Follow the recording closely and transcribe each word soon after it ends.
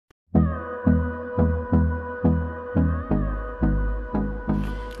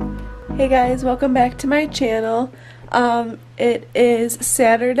Hey guys, welcome back to my channel. It is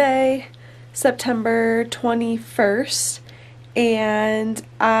Saturday, September 21st, and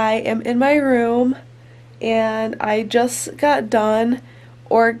I am in my room, and I just got done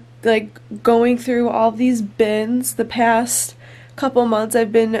going through all these bins. The past couple months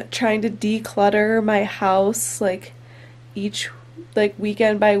I've been trying to declutter my house each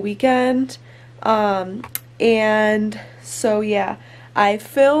weekend by weekend. And so yeah, I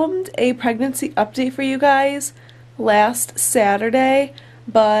filmed a pregnancy update for you guys last Saturday,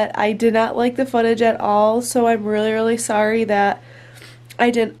 but I did not like the footage at all, so I'm really sorry that I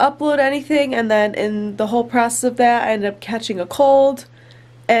didn't upload anything, and then in the whole process of that I ended up catching a cold,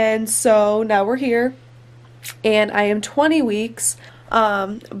 and so now we're here, and I am 20 weeks,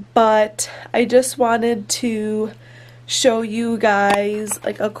 but I just wanted to show you guys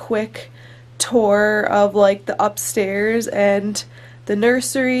a quick tour of the upstairs and the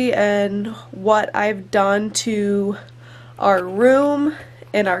nursery and what I've done to our room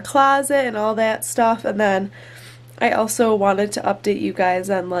and our closet and all that stuff. And then I also wanted to update you guys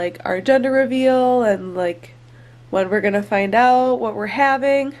on our gender reveal and when we're gonna find out what we're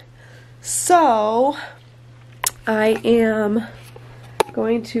having. So I am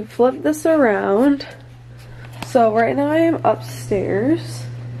going to flip this around. So right now I am upstairs,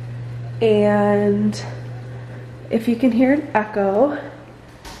 and if you can hear an echo,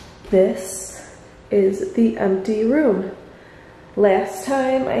 this is the empty room. Last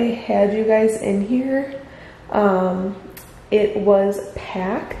time I had you guys in here, it was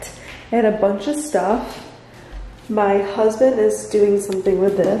packed. I had a bunch of stuff. My husband is doing something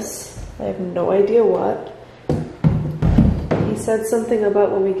with this. I have no idea what. He said something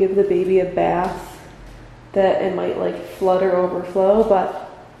about when we give the baby a bath that it might flood or overflow, but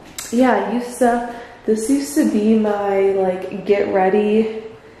yeah, this used to be my get ready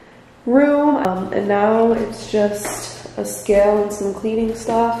room, and now it's just a scale and some cleaning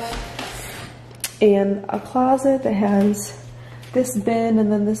stuff and a closet that has this bin,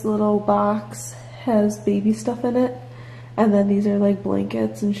 and then this little box has baby stuff in it, and then these are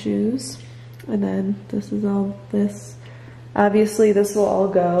blankets and shoes, and then this is all this. Obviously this will all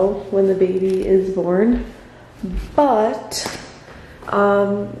go when the baby is born, but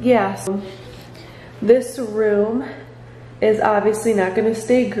yeah, so this room is obviously not going to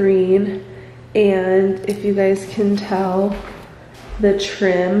stay green, and if you guys can tell, the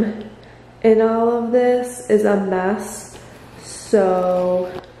trim in all of this is a mess,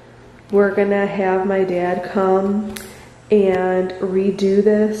 so we're gonna have my dad come and redo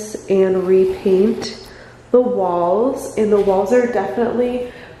this and repaint the walls, and the walls are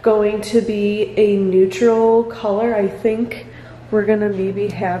definitely going to be a neutral color. I think we're gonna maybe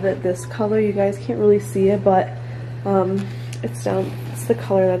have it this color. You guys can't really see it, but it's the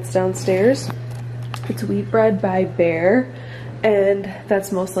color that's downstairs. It's Wheat Bread by Bear, and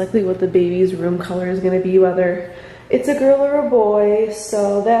that's most likely what the baby's room color is gonna be, whether it's a girl or a boy,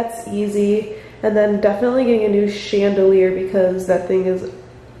 so that's easy. And then definitely getting a new chandelier, because that thing is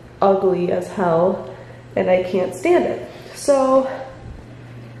ugly as hell and I can't stand it. So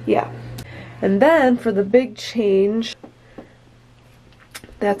yeah. And then for the big change,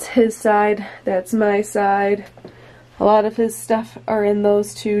 that's his side, that's my side. A lot of his stuff are in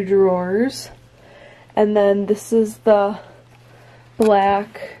those two drawers. And then this is the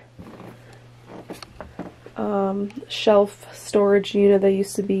black shelf storage unit that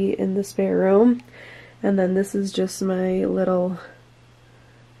used to be in the spare room. And then this is just my little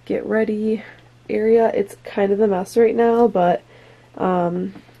get ready area. It's kind of a mess right now, but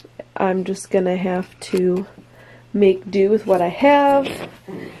I'm just gonna have to make do with what I have.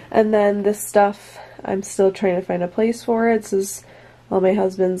 And then this stuff, I'm still trying to find a place for it. This is all my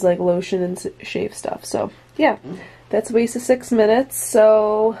husband's lotion and shave stuff. So yeah, that's a waste of 6 minutes.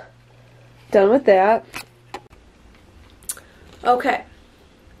 So done with that. Okay,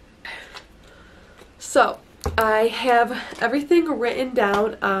 so I have everything written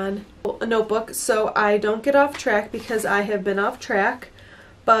down on a notebook so I don't get off track, because I have been off track.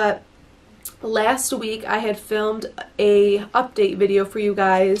 But last week I had filmed a update video for you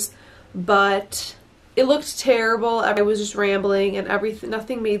guys, but it looked terrible. I was just rambling and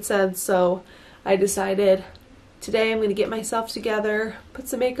nothing made sense, so I decided today I'm going to get myself together, put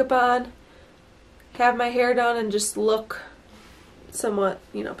some makeup on, have my hair done, and just look somewhat,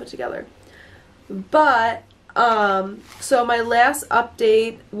 put together. But so my last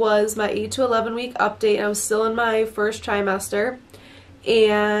update was my 8 to 11 week update. I was still in my first trimester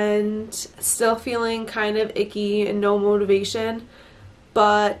and still feeling kind of icky and no motivation,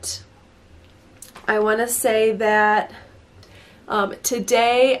 but I want to say that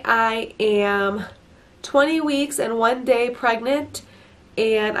Today I am 20 weeks and 1 day pregnant,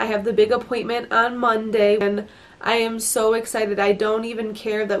 and I have the big appointment on Monday, and I am so excited. I don't even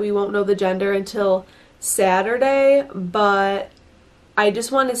care that we won't know the gender until Saturday, but I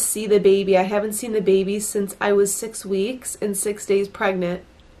just want to see the baby. I haven't seen the baby since I was 6 weeks and 6 days pregnant,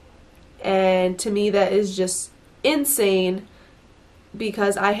 and to me that is just insane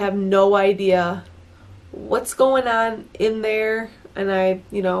because I have no idea what's going on in there, and I,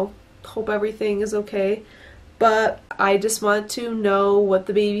 hope everything is okay. But I just want to know what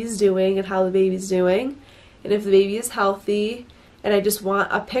the baby's doing and how the baby's doing, and if the baby is healthy. And I just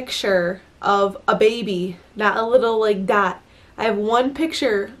want a picture of a baby, not a little like dot. I have one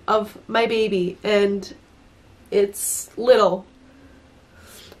picture of my baby and it's little.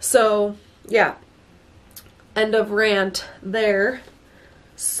 So yeah, end of rant there.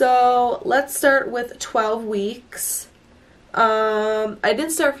 So let's start with 12 weeks. I didn't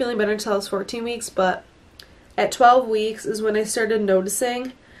start feeling better until I was 14 weeks, but at 12 weeks is when I started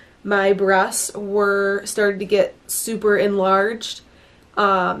noticing my breasts were started to get super enlarged.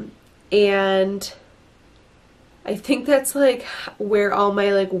 And I think that's like where all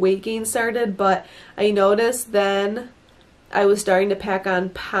my like weight gain started, but I noticed then I was starting to pack on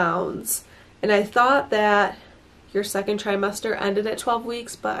pounds. And I thought that your second trimester ended at 12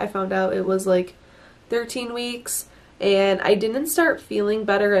 weeks, but I found out it was like 13 weeks, and I didn't start feeling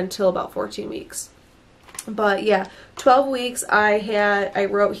better until about 14 weeks. But yeah, 12 weeks I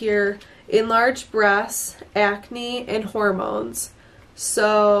wrote here enlarged breasts, acne, and hormones.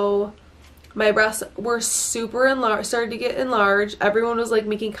 So my breasts were super enlarged, started to get enlarged. Everyone was like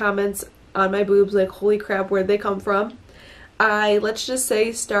making comments on my boobs like, holy crap, where'd they come from? I, let's just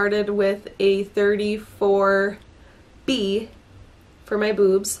say, started with a 34B for my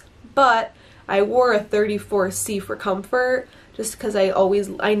boobs, but I wore a 34C for comfort just because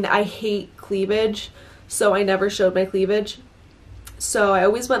I hate cleavage, so I never showed my cleavage. So I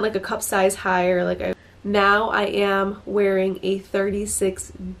always went like a cup size higher. Now I am wearing a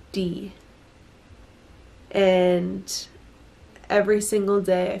 36D, and every single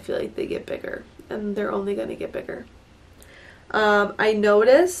day I feel like they get bigger, and they're only going to get bigger. I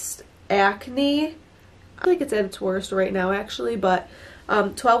noticed acne. I feel like it's at its worst right now actually, but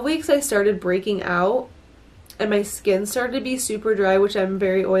 12 weeks I started breaking out and my skin started to be super dry, which I'm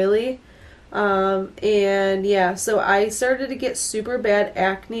very oily. And yeah, so I started to get super bad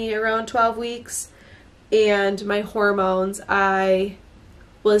acne around 12 weeks, and my hormones, I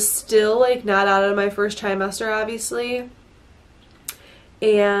was still like not out of my first trimester obviously,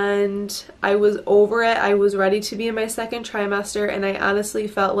 and I was over it. I was ready to be in my second trimester, and I honestly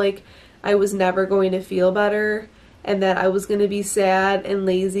felt like I was never going to feel better and that I was going to be sad and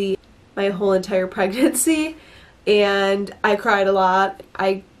lazy my whole entire pregnancy. And I cried a lot.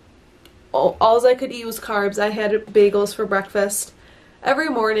 All I could eat was carbs. I had bagels for breakfast every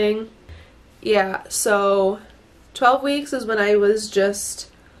morning. Yeah, so 12 weeks is when I was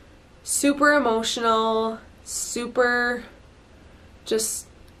just super emotional, super, just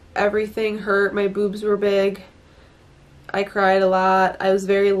everything hurt. My boobs were big. I cried a lot. I was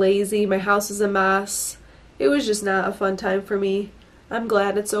very lazy. My house was a mess. It was just not a fun time for me. I'm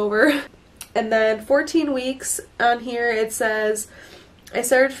glad it's over. And then 14 weeks on here, it says I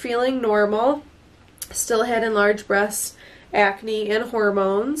started feeling normal, still had enlarged breasts, acne, and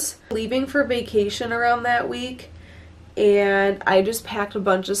hormones. Leaving for vacation around that week, and I just packed a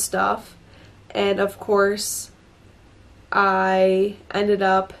bunch of stuff, and of course I ended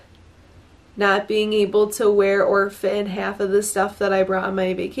up not being able to wear or fit in half of the stuff that I brought on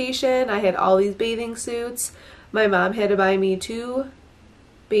my vacation. I had all these bathing suits. My mom had to buy me 2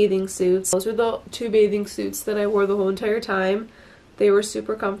 bathing suits. Those were the 2 bathing suits that I wore the whole entire time. They were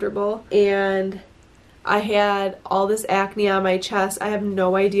super comfortable, and I had all this acne on my chest. I have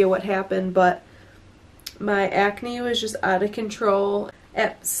no idea what happened, but my acne was just out of control.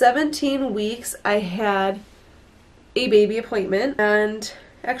 At 17 weeks, I had a baby appointment, and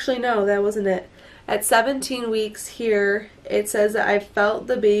actually no, that wasn't it. At 17 weeks here, it says that I felt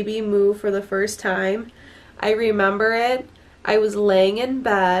the baby move for the first time. I remember it. I was laying in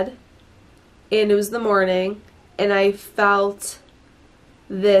bed, and it was the morning, and I felt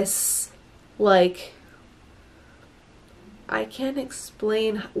this, like, I can't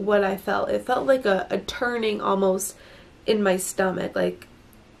explain what I felt. It felt like a turning almost in my stomach, like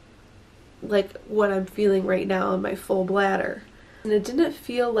what I'm feeling right now in my full bladder. And it didn't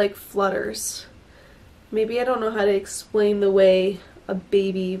feel like flutters. Maybe I don't know how to explain the way a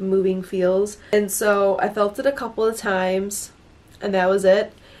baby moving feels. And so I felt it a couple of times, and that was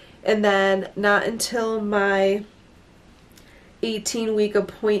it. And then not until my 18-week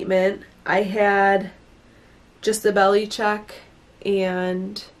appointment, I had just a belly check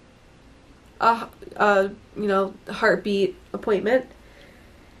and a heartbeat appointment.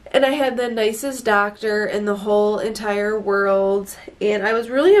 And I had the nicest doctor in the whole entire world, and I was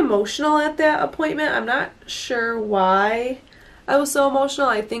really emotional at that appointment. I'm not sure why I was so emotional.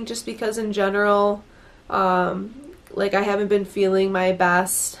 I think just because in general, like I haven't been feeling my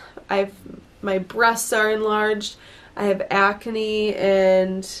best. My breasts are enlarged, I have acne,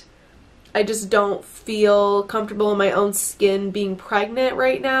 and I just don't feel comfortable in my own skin being pregnant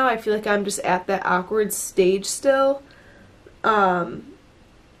right now. I feel like I'm just at that awkward stage still.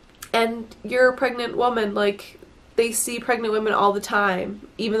 And you're a pregnant woman, like, they see pregnant women all the time.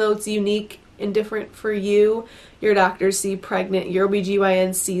 Even though it's unique and different for you, your doctors see pregnant, your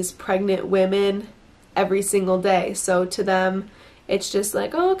OBGYN sees pregnant women every single day. So to them, it's just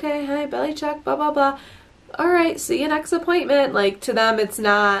like, oh, okay, hi, belly check, blah, blah, blah. All right, see you next appointment. Like, to them, it's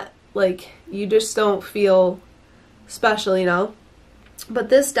not, like, you just don't feel special, you know? But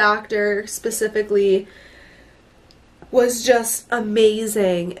this doctor specifically was just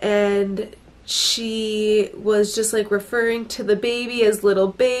amazing, and she was just like referring to the baby as little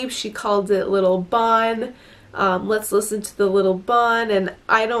babe. She called it little bun. Let's listen to the little bun. And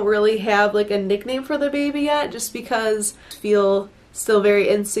I don't really have like a nickname for the baby yet, just because I feel still very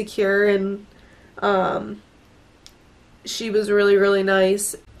insecure, and she was really, really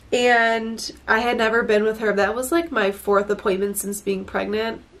nice. And I had never been with her. That was like my 4th appointment since being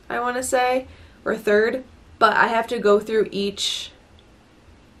pregnant, I want to say, or 3rd. But I have to go through each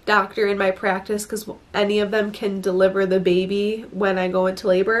doctor in my practice because any of them can deliver the baby when I go into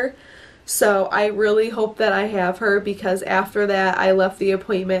labor. So I really hope that I have her, because after that I left the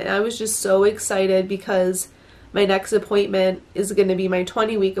appointment and I was just so excited because my next appointment is going to be my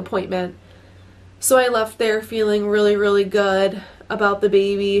 20-week appointment. So I left there feeling really, really good about the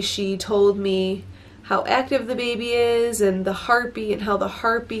baby. She told me how active the baby is and the heartbeat and how the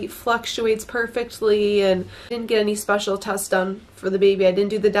heartbeat fluctuates perfectly, and I didn't get any special tests done for the baby. I didn't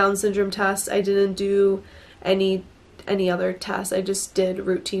do the Down syndrome test. I didn't do any other tests. I just did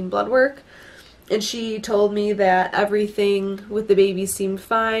routine blood work. And she told me that everything with the baby seemed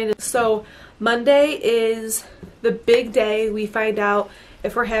fine. So Monday is the big day. We find out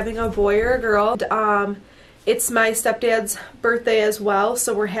if we're having a boy or a girl. It's my stepdad's birthday as well,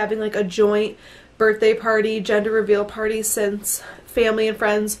 so we're having like a joint birthday party, gender reveal party, since family and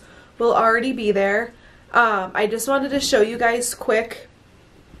friends will already be there. I just wanted to show you guys quick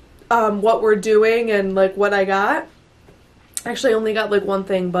what we're doing and like what I got. Actually, I only got like one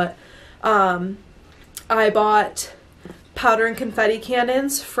thing, but I bought powder and confetti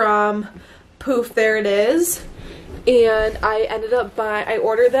cannons from Poof There It Is, and I ended up I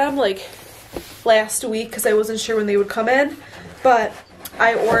ordered them like last week because I wasn't sure when they would come in, but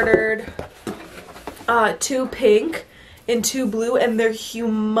I ordered 2 pink and 2 blue, and they're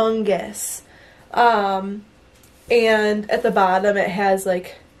humongous. And at the bottom it has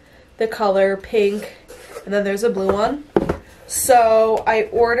like the color pink, and then there's a blue one. So I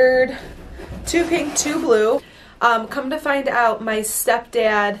ordered 2 pink, 2 blue. Come to find out, my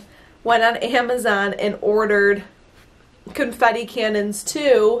stepdad went on Amazon and ordered confetti cannons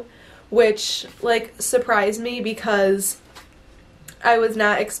too, which like surprised me because I was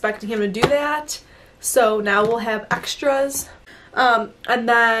not expecting him to do that. So now we'll have extras. And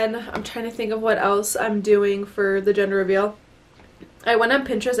then I'm trying to think of what else I'm doing for the gender reveal. I went on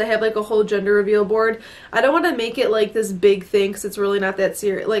Pinterest. I have like a whole gender reveal board. I don't want to make it like this big thing because it's really not that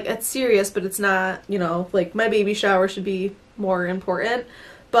serious. Like, it's serious, but it's not, you know, like my baby shower should be more important.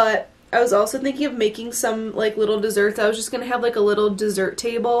 But I was also thinking of making some like little desserts. I was just going to have like a little dessert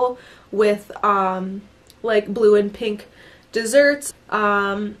table with like blue and pink desserts.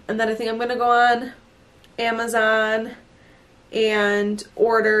 And then I think I'm going to go on Amazon and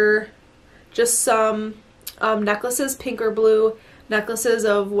order just some necklaces, pink or blue necklaces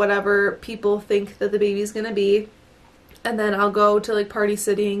of whatever people think that the baby's gonna be. And then I'll go to like Party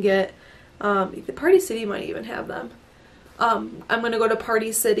City and get Party City might even have them. I'm gonna go to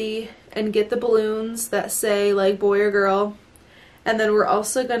Party City and get the balloons that say like boy or girl. And then we're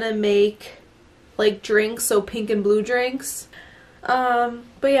also gonna make like drinks, so pink and blue drinks. But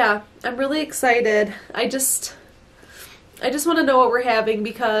yeah, I'm really excited. I just want to know what we're having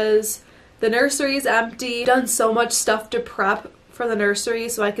because the nursery is empty. I've done so much stuff to prep for the nursery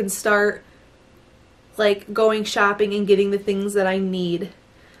so I can start like going shopping and getting the things that I need.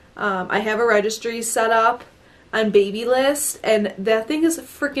 I have a registry set up on Babylist, and that thing is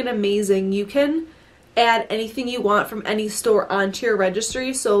freaking amazing. You can add anything you want from any store onto your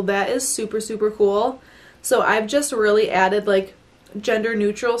registry, so that is super, super cool. So I've just really added like gender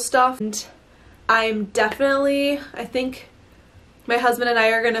neutral stuff. And I'm definitely, I think my husband and I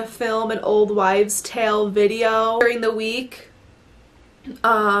are going to film an old wives tale video during the week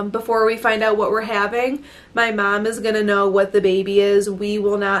before we find out what we're having. My mom is going to know what the baby is. We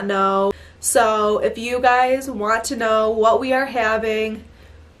will not know. So if you guys want to know what we are having,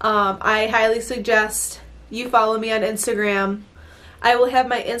 I highly suggest you follow me on Instagram. I will have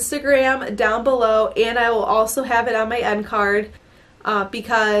my Instagram down below, and I will also have it on my end card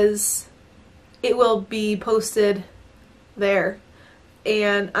because it will be posted there.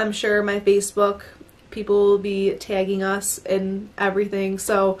 And I'm sure my Facebook people will be tagging us and everything.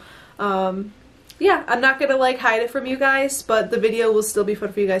 So yeah, I'm not gonna like hide it from you guys, but the video will still be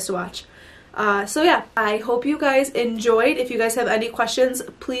fun for you guys to watch. So yeah, I hope you guys enjoyed. If you guys have any questions,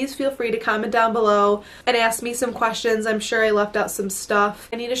 please feel free to comment down below and ask me some questions. I'm sure I left out some stuff.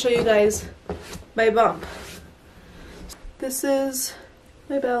 I need to show you guys my bump. This is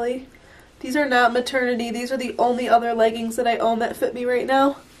my belly. These are not maternity. These are the only other leggings that I own that fit me right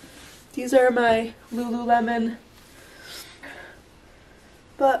now. These are my Lululemon.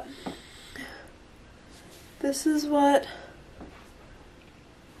 But this is what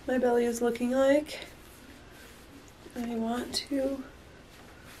my belly is looking like. I want to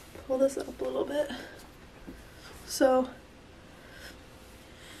pull this up a little bit. So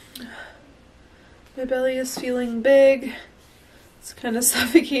my belly is feeling big. It's kind of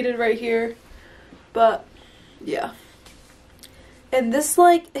suffocated right here, but yeah. And this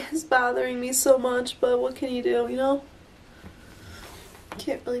like is bothering me so much, but what can you do, you know?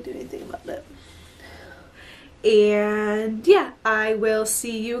 Can't really do anything about it. And yeah, I will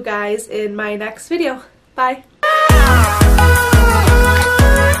see you guys in my next video. Bye.